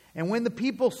 And when the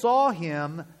people saw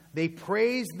him, they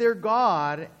praised their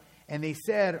God, and they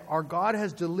said, our God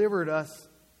has delivered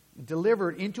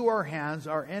into our hands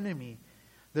our enemy,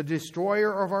 the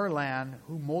destroyer of our land,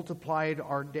 who multiplied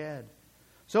our dead.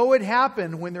 So it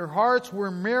happened, when their hearts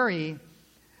were merry,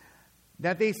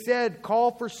 that they said,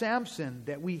 call for Samson,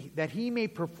 that he may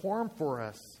perform for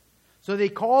us. So they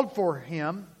called for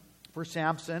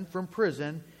Samson from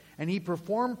prison, and he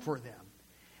performed for them.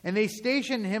 And they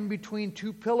stationed him between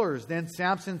two pillars. Then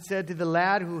Samson said to the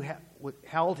lad who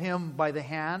held him by the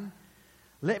hand,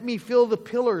 let me feel the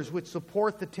pillars which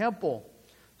support the temple,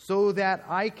 so that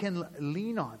I can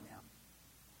lean on them.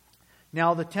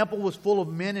 Now the temple was full of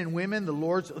men and women, the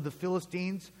lords of the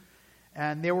Philistines,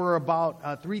 and there were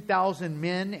about 3,000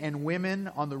 men and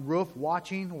women on the roof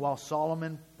watching while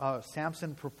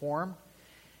Samson performed.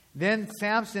 Then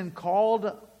Samson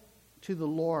called to the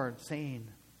Lord, saying,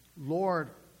 Lord,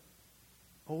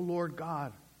 O Lord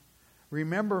God,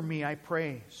 remember me, I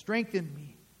pray. Strengthen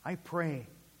me, I pray.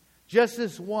 Just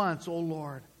this once, O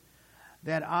Lord,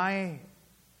 that I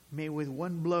may with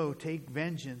one blow take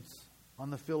vengeance on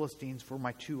the Philistines for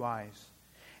my two eyes.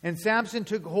 And Samson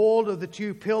took hold of the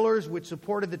two pillars which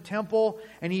supported the temple,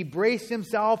 and he braced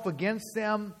himself against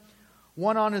them,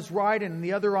 one on his right and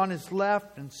the other on his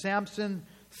left. And Samson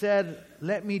said,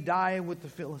 "Let me die with the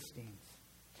Philistines."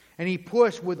 And he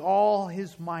pushed with all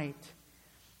his might,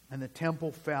 and the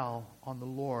temple fell on the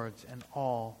lords and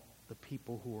all the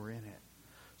people who were in it.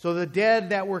 So the dead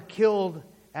that were killed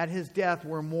at his death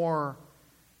were more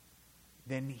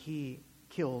than he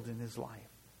killed in his life.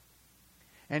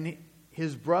 And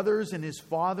his brothers and his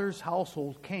father's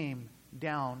household came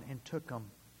down and took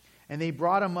him. And they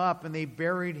brought him up and they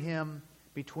buried him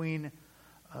between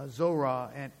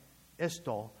Zorah and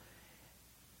Eshtaol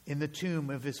in the tomb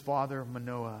of his father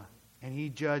Manoah. And he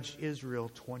judged Israel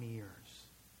 20 years.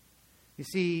 You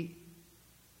see,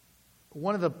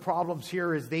 one of the problems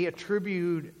here is they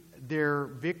attribute their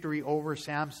victory over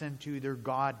Samson to their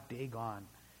god Dagon.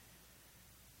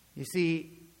 You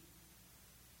see,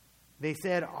 they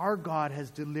said, "Our God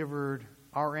has delivered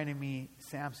our enemy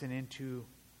Samson into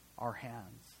our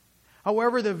hands."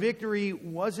 However, the victory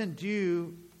wasn't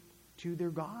due to their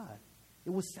God.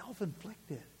 It was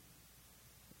self-inflicted.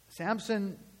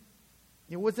 Samson,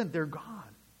 it wasn't their God.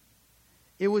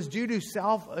 It was due to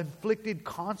self-inflicted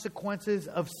consequences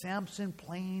of Samson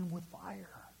playing with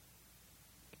fire.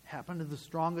 It happened to the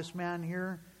strongest man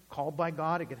here, called by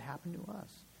God. It could happen to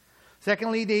us.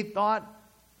 Secondly, they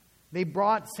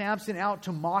brought Samson out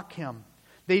to mock him.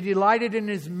 They delighted in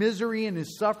his misery and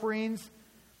his sufferings.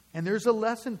 And there's a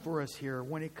lesson for us here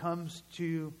when it comes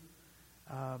to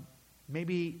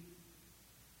maybe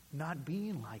not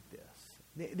being like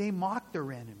this. They mocked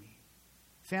their enemy.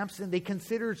 They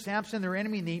considered Samson their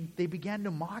enemy, and they began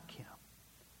to mock him.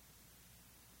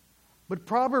 But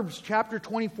Proverbs chapter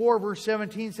 24, verse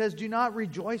 17 says, "Do not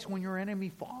rejoice when your enemy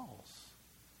falls."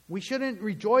 We shouldn't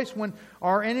rejoice when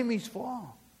our enemies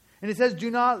fall. And it says,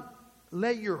 "Do not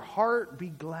let your heart be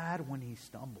glad when he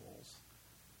stumbles."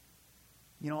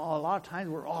 You know, a lot of times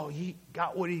he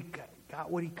got what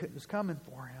was coming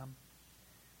for him.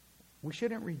 We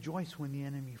shouldn't rejoice when the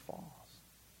enemy falls,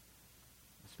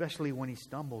 especially when he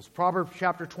stumbles. Proverbs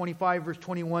chapter 25, verse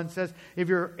 21 says, "If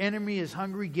your enemy is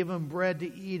hungry, give him bread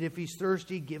to eat. If he's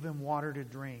thirsty, give him water to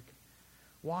drink."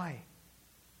 Why?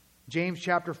 James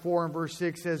chapter 4 and verse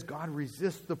 6 says, "God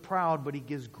resists the proud, but he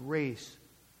gives grace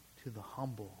to the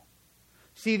humble."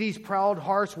 See, these proud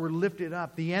hearts were lifted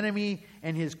up. The enemy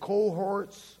and his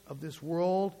cohorts of this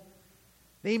world,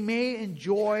 they may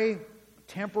enjoy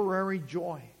temporary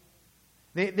joy.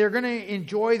 They're going to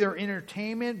enjoy their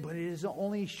entertainment, but it is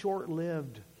only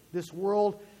short-lived. This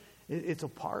world, it's a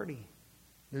party.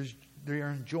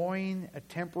 They're enjoying a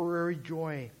temporary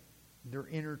joy, their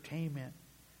entertainment.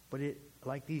 But it,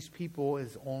 like these people,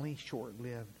 is only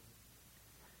short-lived.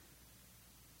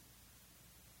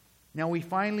 Now we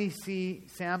finally see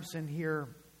Samson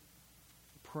here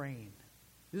praying.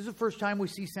 This is the first time we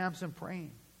see Samson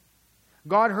praying.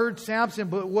 God heard Samson,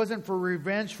 but it wasn't for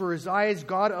revenge for his eyes.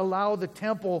 God allowed the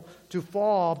temple to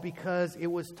fall because it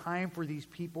was time for these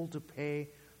people to pay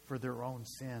for their own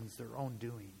sins, their own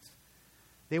doings.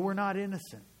 They were not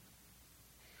innocent.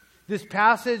 This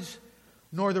passage,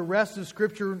 nor the rest of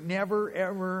Scripture, never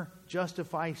ever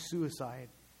justifies suicide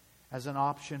as an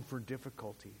option for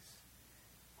difficulties.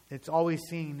 It's always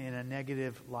seen in a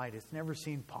negative light. It's never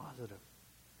seen positive.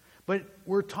 But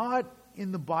we're taught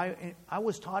in the Bible. I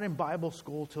was taught in Bible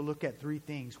school to look at three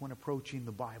things when approaching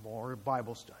the Bible or a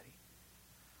Bible study.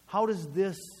 How does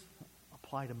this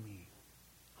apply to me?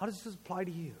 How does this apply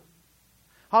to you?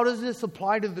 How does this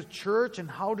apply to the church, and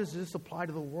how does this apply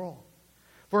to the world?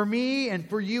 For me and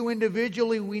for you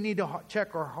individually, we need to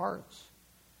check our hearts.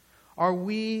 Are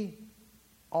we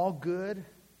all good?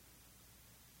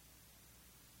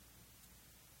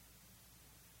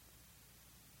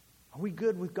 Are we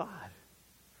good with God?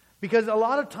 Because a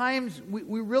lot of times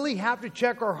we really have to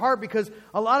check our heart, because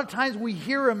a lot of times we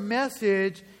hear a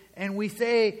message and we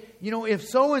say, if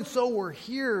so-and-so were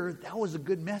here, that was a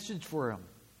good message for him.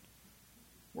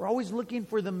 We're always looking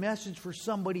for the message for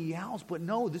somebody else, but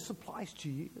no, this applies to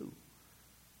you.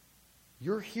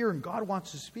 You're here and God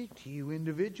wants to speak to you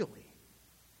individually.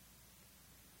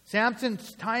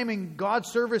 Samson's time in God's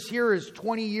service here is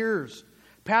 20 years.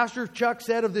 Pastor Chuck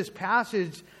said of this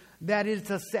passage that it's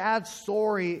a sad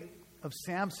story of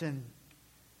Samson,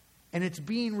 and it's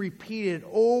being repeated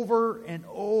over and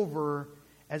over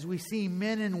as we see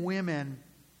men and women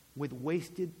with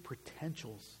wasted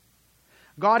potentials.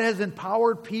 God has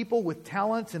empowered people with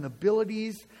talents and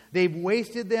abilities. They've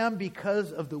wasted them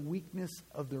because of the weakness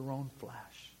of their own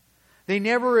flesh. They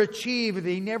never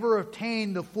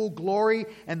obtain the full glory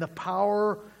and the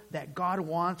power that God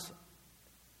wants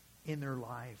in their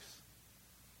lives.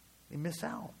 They miss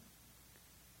out.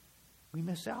 We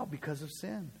miss out because of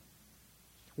sin.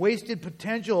 Wasted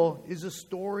potential is a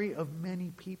story of many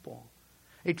people.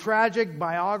 A tragic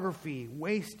biography,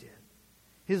 wasted.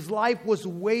 His life was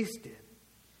wasted.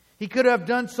 He could have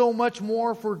done so much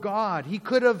more for God. He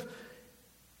could have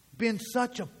been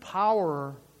such a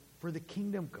power for the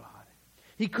kingdom of God.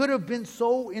 He could have been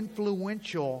so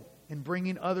influential in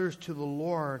bringing others to the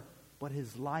Lord, but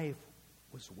his life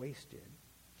was wasted.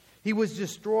 He was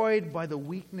destroyed by the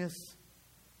weakness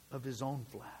of his own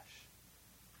flesh.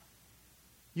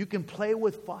 You can play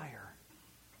with fire,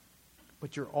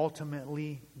 but you're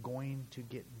ultimately going to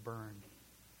get burned.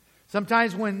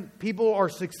 Sometimes when people are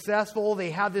successful,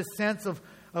 they have this sense of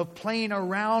playing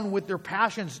around with their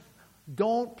passions.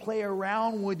 Don't play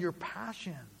around with your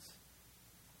passions.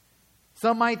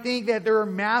 Some might think that they're a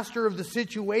master of the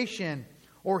situation,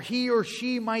 or he or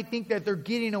she might think that they're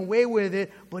getting away with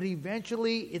it, but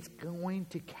eventually it's going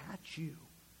to catch you,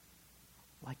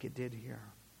 like it did here.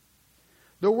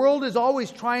 The world is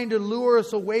always trying to lure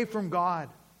us away from God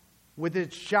with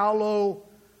its shallow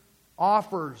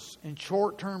offers and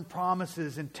short-term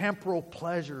promises and temporal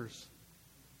pleasures,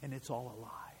 and it's all a lie.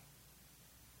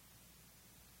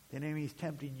 The enemy is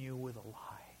tempting you with a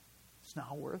lie. It's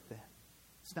not worth it.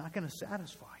 It's not going to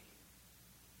satisfy you.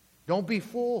 Don't be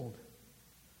fooled.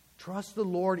 Trust the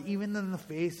Lord even in the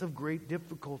face of great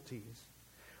difficulties,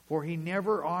 for He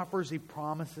never offers a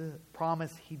promise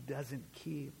He doesn't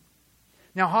keep.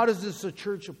 Now, how does the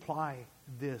church apply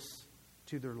this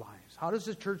to their lives? How does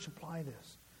the church apply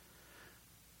this?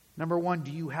 Number one,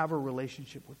 do you have a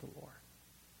relationship with the Lord?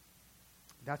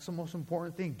 That's the most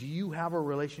important thing. Do you have a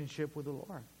relationship with the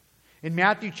Lord? In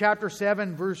Matthew chapter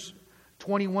 7, verse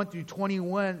 21 through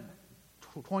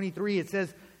 23, it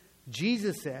says,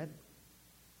 Jesus said,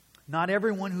 "Not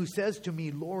everyone who says to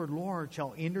me, 'Lord, Lord,'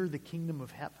 shall enter the kingdom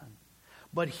of heaven,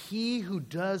 but he who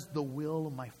does the will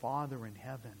of my Father in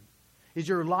heaven." Is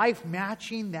your life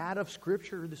matching that of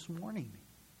Scripture this morning?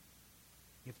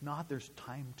 If not, there's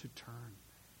time to turn.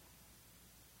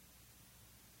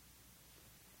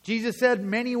 Jesus said,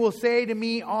 "Many will say to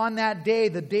me on that day,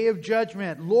 the day of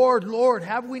judgment, 'Lord, Lord,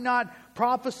 have we not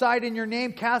prophesied in your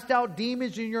name, cast out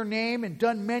demons in your name, and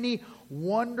done many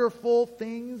wonderful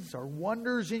things or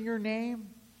wonders in your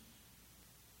name?'"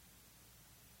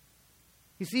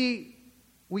 You see,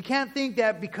 we can't think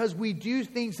that because we do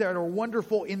things that are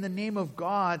wonderful in the name of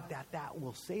God, that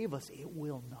will save us. It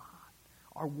will not.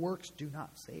 Our works do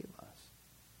not save us.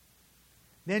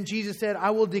 Then Jesus said, "I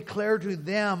will declare to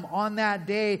them on that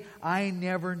day, 'I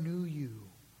never knew you.'"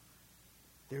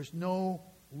 There's no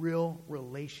real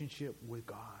relationship with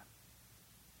God.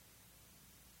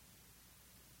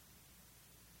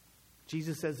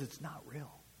 Jesus says it's not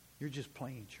real. You're just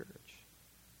playing church.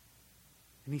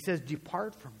 And He says,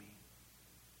 "Depart from me."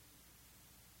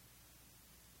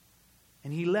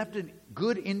 And He left a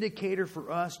good indicator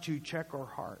for us to check our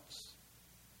hearts.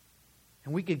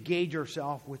 And we could gauge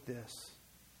ourselves with this.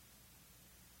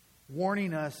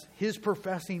 Warning us, His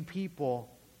professing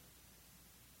people,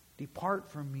 "Depart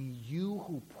from me, you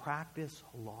who practice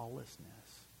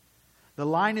lawlessness." The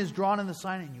line is drawn in the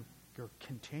sign and you're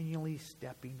continually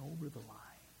stepping over the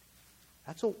line.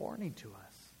 That's a warning to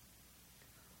us.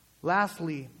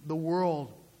 Lastly, the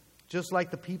world, just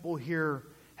like the people here,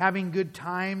 having good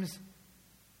times,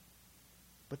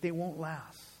 but they won't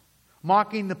last.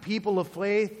 Mocking the people of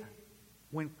faith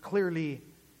when clearly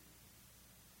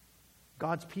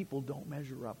God's people don't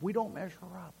measure up. We don't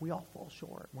measure up. We all fall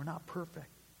short. We're not perfect.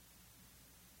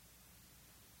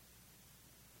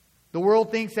 The world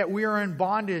thinks that we are in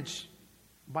bondage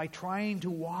by trying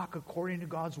to walk according to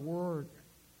God's word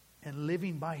and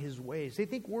living by His ways. They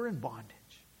think we're in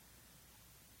bondage.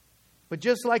 But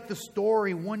just like the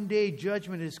story, one day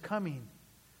judgment is coming.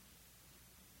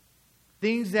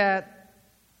 Things that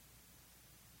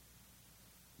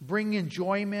bring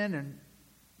enjoyment and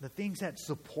the things that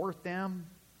support them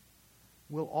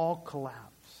will all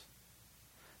collapse.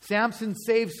 Samson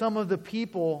saved some of the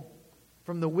people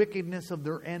from the wickedness of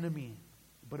their enemy,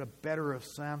 but a better of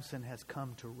Samson has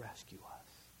come to rescue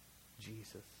us,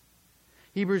 Jesus.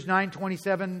 Hebrews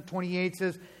 9:27-28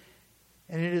 says,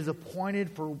 "And it is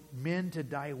appointed for men to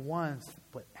die once,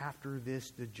 but after this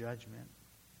the judgment."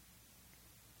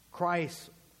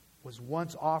 Christ was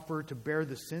once offered to bear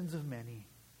the sins of many.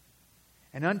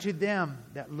 And unto them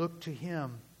that look to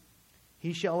Him,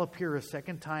 He shall appear a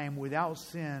second time without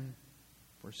sin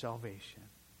for salvation.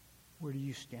 Where do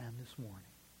you stand this morning?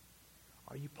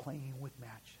 Are you playing with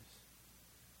matches?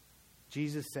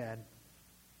 Jesus said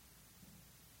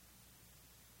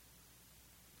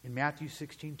in Matthew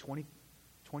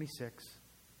 16:26,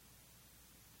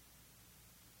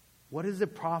 What is the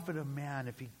profit of man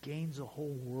if he gains the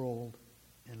whole world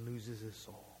and loses his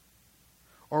soul?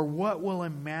 Or what will a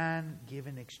man give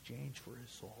in exchange for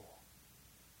his soul?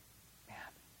 Man,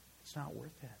 it's not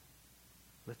worth it.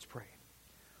 Let's pray.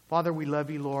 Father, we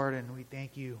love you, Lord, and we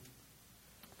thank you,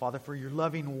 Father, for your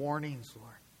loving warnings,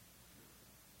 Lord.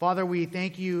 Father, we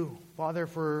thank you, Father,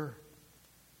 for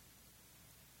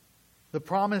the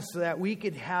promise that we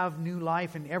could have new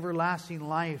life and everlasting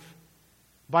life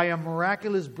by a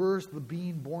miraculous birth of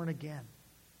being born again.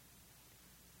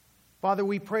 Father,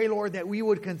 we pray, Lord, that we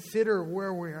would consider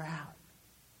where we're at.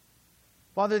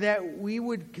 Father, that we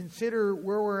would consider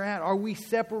where we're at. Are we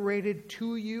separated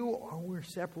to you, or we're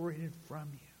separated from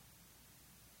you?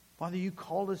 Father, you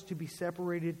called us to be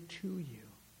separated to you.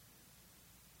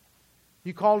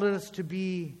 You called us to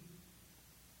be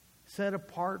set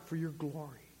apart for your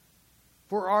glory,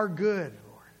 for our good,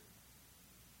 Lord.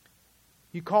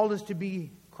 You called us to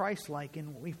be Christ-like,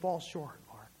 and we fall short,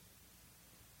 Lord.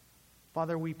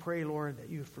 Father, we pray, Lord, that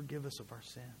you would forgive us of our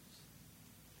sins.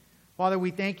 Father,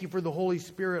 we thank you for the Holy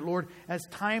Spirit, Lord, as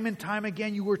time and time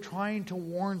again you were trying to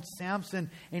warn Samson,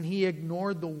 and he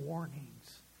ignored the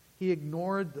warnings. He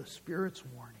ignored the Spirit's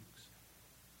warnings.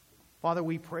 Father,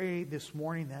 we pray this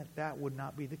morning that that would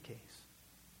not be the case.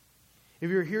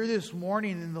 If you're here this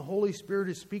morning and the Holy Spirit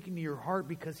is speaking to your heart,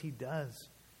 because He does.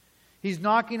 He's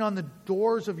knocking on the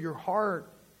doors of your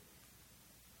heart.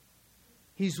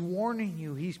 He's warning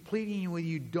you. He's pleading with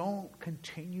you. Don't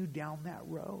continue down that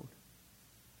road.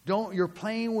 You're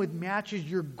playing with matches.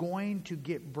 You're going to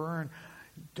get burned.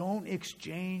 Don't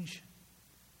exchange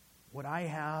what I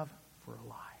have for a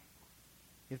lie.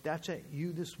 If that's at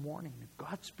you this morning, if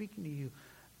God's speaking to you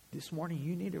this morning,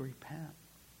 you need to repent.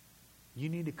 You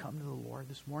need to come to the Lord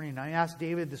this morning. And I asked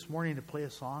David this morning to play a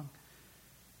song.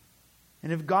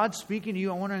 And if God's speaking to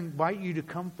you, I want to invite you to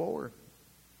come forward.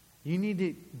 You need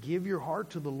to give your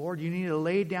heart to the Lord. You need to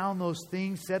lay down those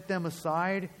things, set them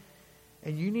aside,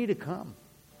 and you need to come.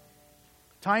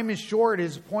 Time is short. It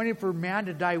is appointed for man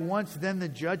to die once, then the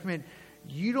judgment.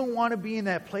 You don't want to be in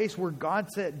that place where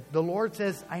the Lord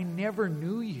says, I never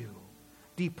knew you.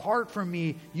 Depart from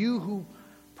me, you who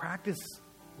practice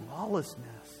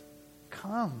lawlessness.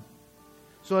 Come.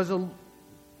 So as a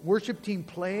worship team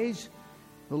plays,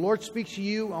 the Lord speaks to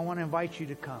you, I want to invite you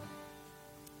to come.